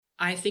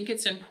I think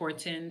it's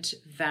important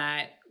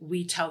that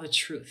we tell the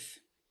truth.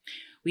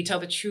 We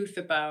tell the truth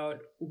about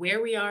where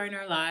we are in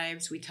our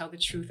lives. We tell the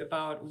truth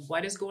about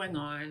what is going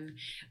on,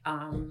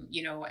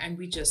 and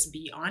we just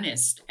be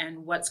honest.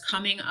 And what's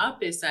coming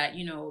up is that,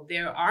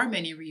 there are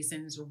many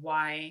reasons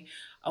why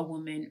a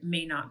woman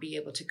may not be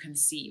able to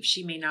conceive.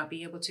 She may not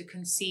be able to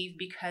conceive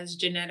because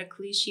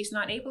genetically she's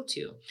not able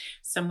to.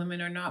 Some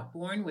women are not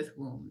born with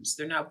wombs.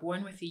 They're not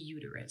born with a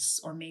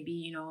uterus, or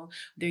maybe,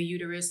 their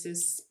uterus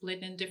is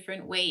split in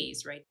different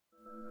ways, right?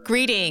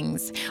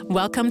 Greetings.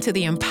 Welcome to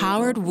the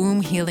Empowered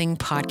Womb Healing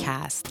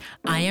Podcast.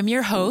 I am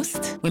your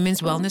host, women's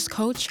wellness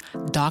coach,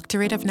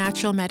 doctorate of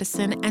natural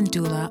medicine, and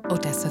doula,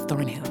 Odessa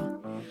Thornhill.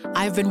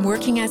 I've been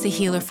working as a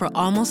healer for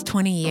almost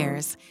 20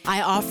 years.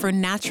 I offer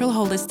natural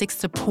holistic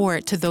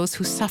support to those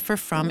who suffer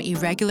from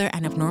irregular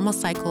and abnormal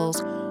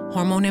cycles,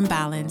 hormone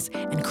imbalance,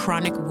 and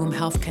chronic womb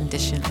health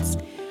conditions.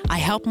 I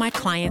help my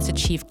clients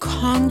achieve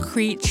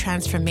concrete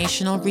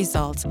transformational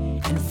results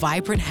and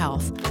vibrant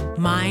health,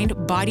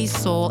 mind, body,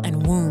 soul,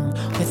 and womb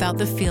without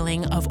the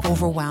feeling of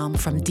overwhelm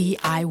from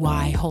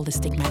DIY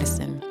holistic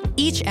medicine.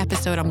 Each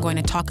episode, I'm going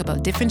to talk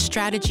about different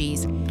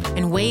strategies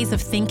and ways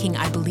of thinking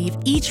I believe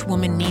each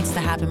woman needs to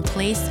have in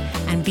place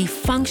and be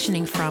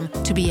functioning from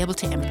to be able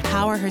to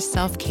empower her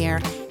self-care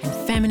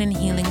and feminine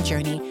healing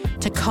journey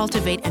to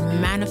cultivate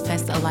and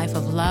manifest a life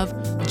of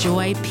love,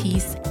 joy,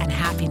 peace, and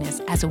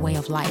happiness as a way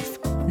of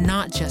life,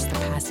 not just a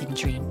passing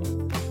dream.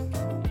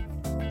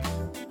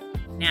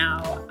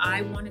 Now,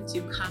 I wanted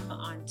to come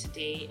on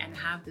today and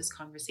have this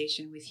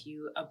conversation with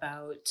you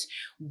about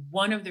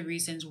one of the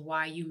reasons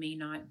why you may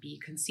not be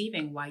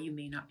conceiving, why you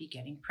may not be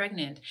getting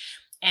pregnant.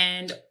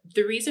 And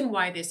the reason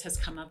why this has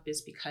come up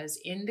is because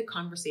in the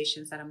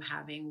conversations that I'm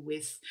having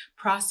with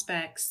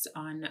prospects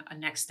on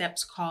next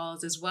steps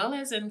calls, as well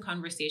as in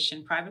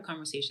private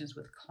conversations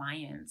with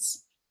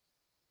clients,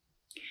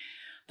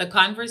 the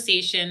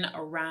conversation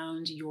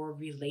around your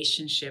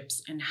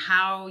relationships and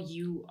how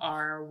you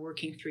are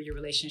working through your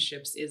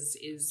relationships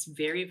is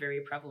very, very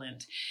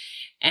prevalent.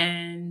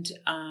 And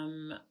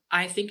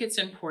I think it's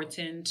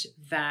important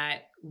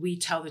that we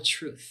tell the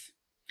truth.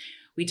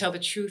 We tell the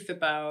truth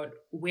about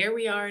where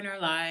we are in our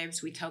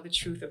lives. We tell the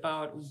truth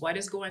about what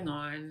is going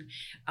on,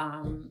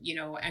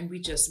 and we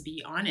just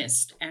be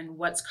honest. And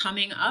what's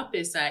coming up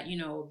is that,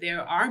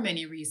 there are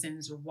many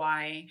reasons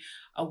why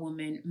a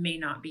woman may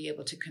not be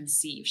able to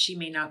conceive. She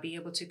may not be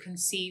able to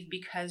conceive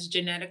because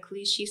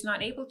genetically she's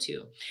not able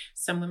to.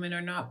 Some women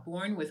are not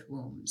born with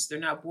wombs. They're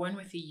not born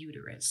with a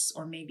uterus,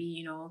 or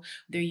maybe,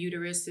 their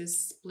uterus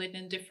is split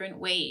in different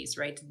ways,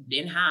 right?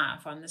 In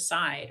half on the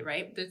side,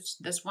 right?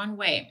 That's one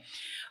way.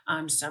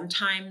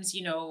 Sometimes,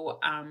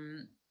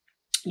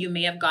 you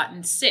may have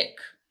gotten sick,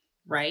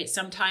 right?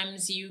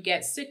 Sometimes you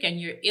get sick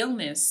and your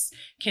illness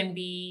can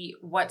be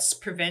what's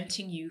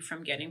preventing you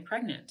from getting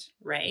pregnant,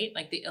 right?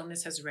 Like the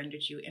illness has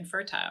rendered you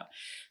infertile.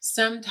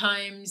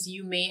 Sometimes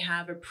you may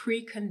have a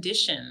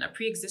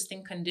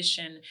pre-existing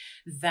condition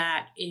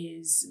that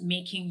is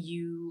making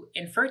you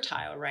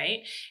infertile,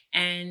 right?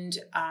 And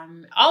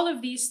all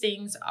of these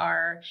things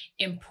are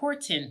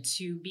important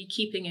to be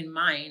keeping in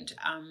mind.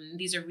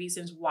 These are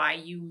reasons why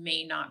you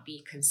may not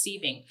be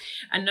conceiving.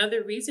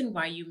 Another reason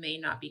why you may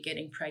not be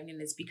getting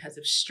pregnant is because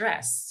of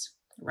stress,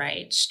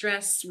 right?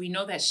 Stress, we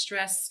know that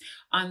stress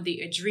on the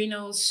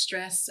adrenals,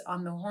 stress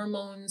on the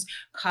hormones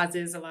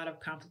causes a lot of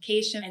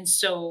complication. And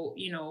so,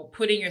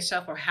 putting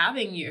yourself or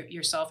having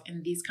yourself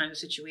in these kinds of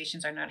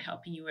situations are not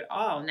helping you at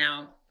all.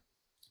 Now,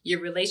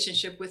 your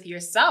relationship with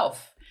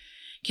yourself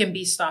can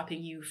be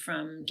stopping you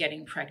from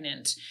getting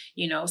pregnant.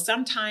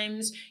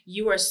 Sometimes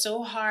you are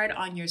so hard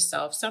on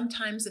yourself.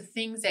 Sometimes the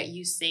things that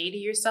you say to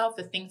yourself,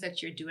 the things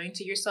that you're doing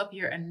to yourself,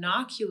 you're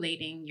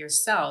inoculating your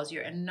cells,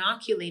 you're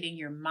inoculating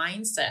your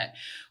mindset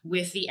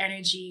with the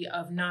energy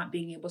of not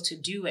being able to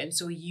do it. And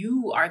so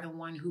you are the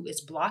one who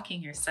is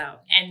blocking yourself.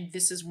 And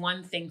this is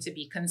one thing to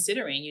be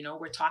considering.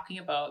 We're talking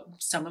about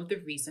some of the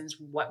reasons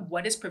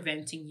what is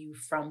preventing you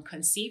from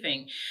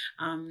conceiving.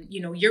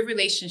 Your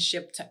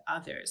relationship to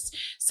others.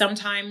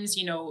 Sometimes,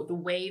 the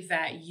way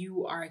that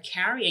you are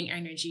carrying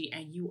energy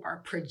and you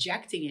are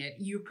projecting it,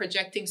 you're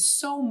projecting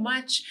so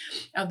much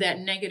of that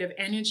negative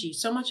energy,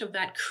 so much of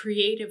that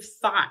creative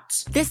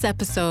thought. This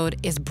episode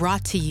is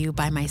brought to you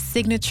by my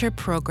signature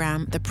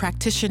program, the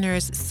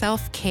Practitioner's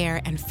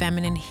Self-Care and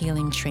Feminine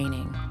Healing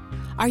Training.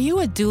 Are you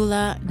a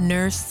doula,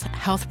 nurse,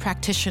 health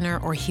practitioner,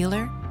 or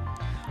healer?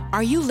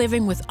 Are you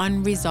living with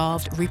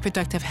unresolved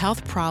reproductive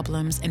health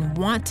problems and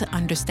want to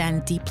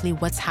understand deeply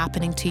what's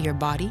happening to your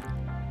body?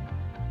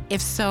 If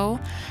so,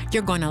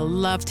 you're going to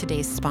love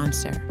today's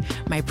sponsor,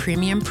 my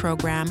premium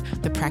program,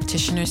 the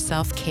Practitioner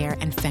Self-Care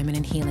and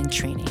Feminine Healing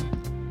Training.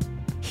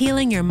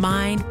 Healing your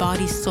mind,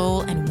 body,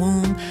 soul, and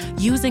womb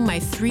using my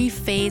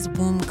 3-phase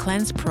womb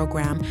cleanse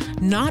program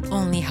not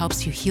only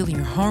helps you heal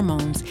your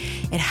hormones,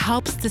 it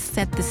helps to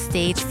set the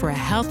stage for a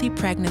healthy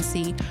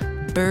pregnancy,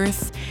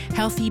 birth,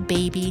 healthy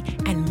baby,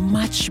 and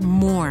much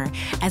more,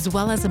 as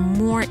well as a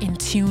more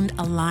in-tuned,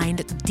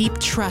 aligned, deep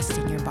trust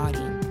in your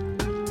body.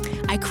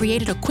 I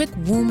created a quick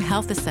womb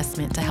health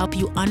assessment to help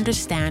you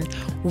understand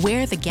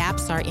where the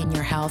gaps are in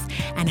your health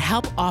and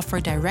help offer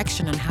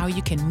direction on how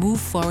you can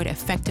move forward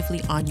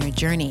effectively on your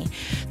journey.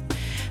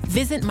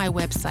 Visit my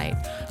website,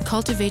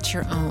 Cultivate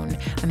Your Own,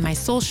 and my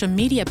social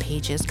media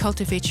pages,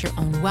 Cultivate Your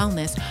Own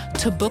Wellness,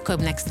 to book a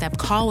next step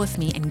call with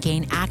me and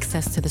gain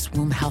access to this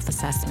womb health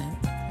assessment.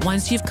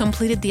 Once you've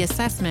completed the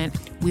assessment,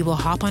 we will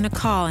hop on a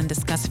call and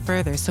discuss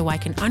further so I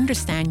can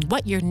understand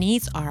what your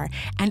needs are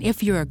and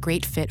if you're a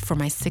great fit for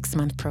my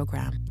 6-month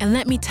program. And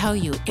let me tell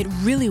you, it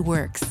really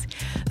works.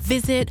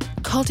 Visit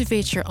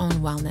Cultivate Your Own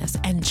Wellness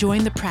and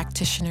join the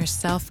practitioner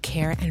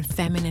self-care and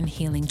feminine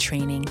healing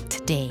training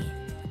today.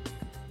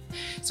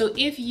 So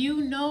if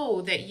you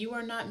know that you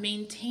are not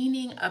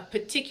maintaining a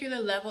particular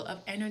level of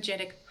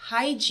energetic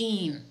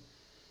hygiene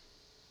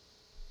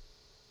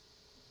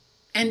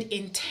and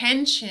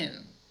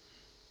intention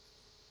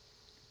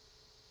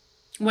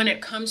when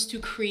it comes to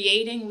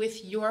creating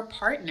with your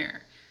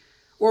partner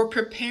or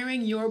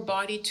preparing your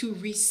body to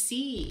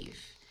receive,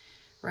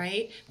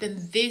 right?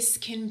 Then this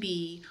can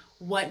be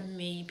what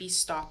may be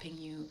stopping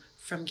you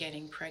from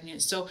getting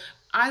pregnant. So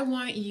I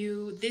want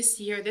you this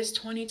year, this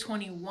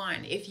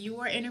 2021, if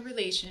you are in a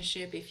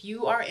relationship, if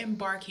you are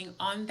embarking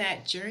on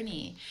that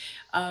journey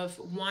of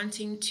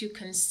wanting to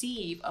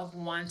conceive, of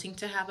wanting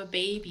to have a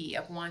baby,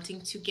 of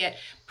wanting to get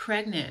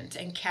pregnant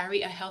and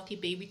carry a healthy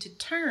baby to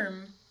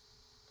term,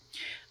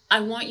 I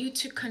want you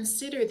to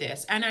consider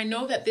this. And I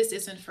know that this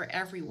isn't for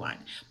everyone,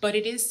 but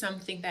it is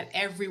something that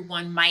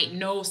everyone might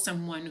know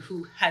someone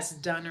who has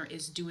done or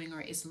is doing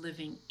or is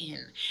living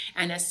in.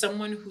 And as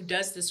someone who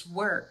does this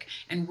work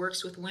and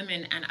works with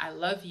women, and I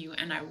love you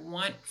and I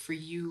want for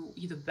you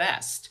the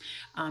best,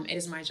 it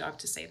is my job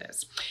to say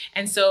this.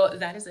 And so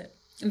that is it.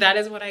 That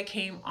is what I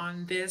came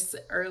on this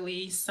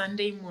early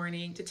Sunday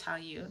morning to tell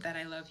you, that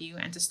I love you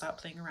and to stop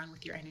playing around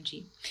with your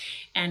energy.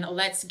 And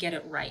let's get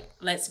it right.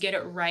 Let's get it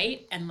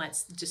right and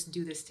let's just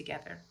do this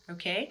together,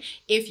 okay?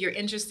 If you're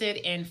interested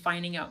in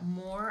finding out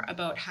more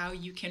about how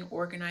you can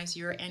organize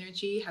your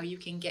energy, how you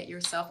can get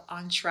yourself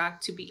on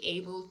track to be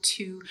able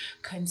to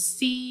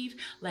conceive,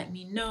 let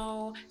me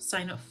know.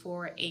 Sign up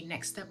for a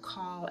next step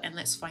call and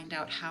let's find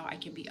out how I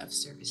can be of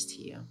service to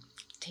you.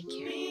 Take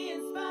care. Be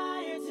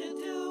inspired to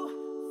do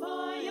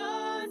for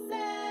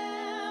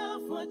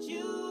yourself what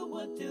you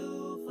would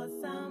do for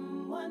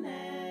someone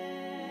else.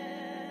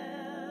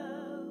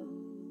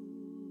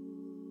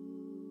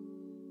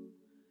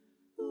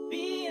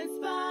 Be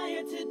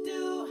inspired to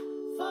do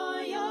for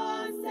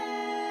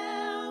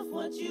yourself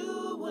what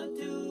you would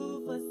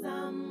do for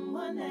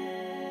someone else.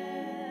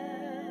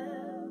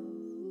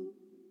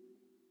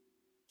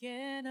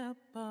 Get up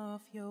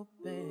off your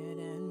bed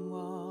and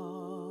walk.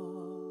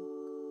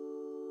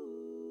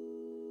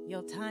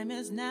 Your time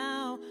is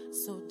now,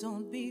 so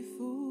don't be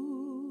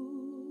fooled.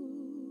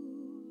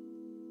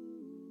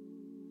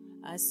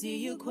 I see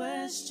you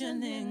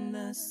questioning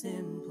the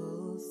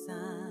simple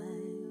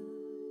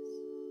signs.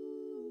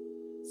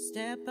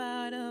 Step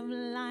out of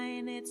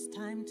line, it's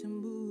time to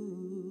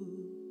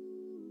move.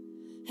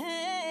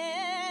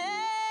 Hey,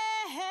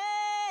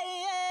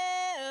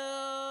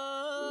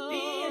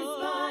 be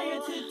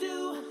inspired to do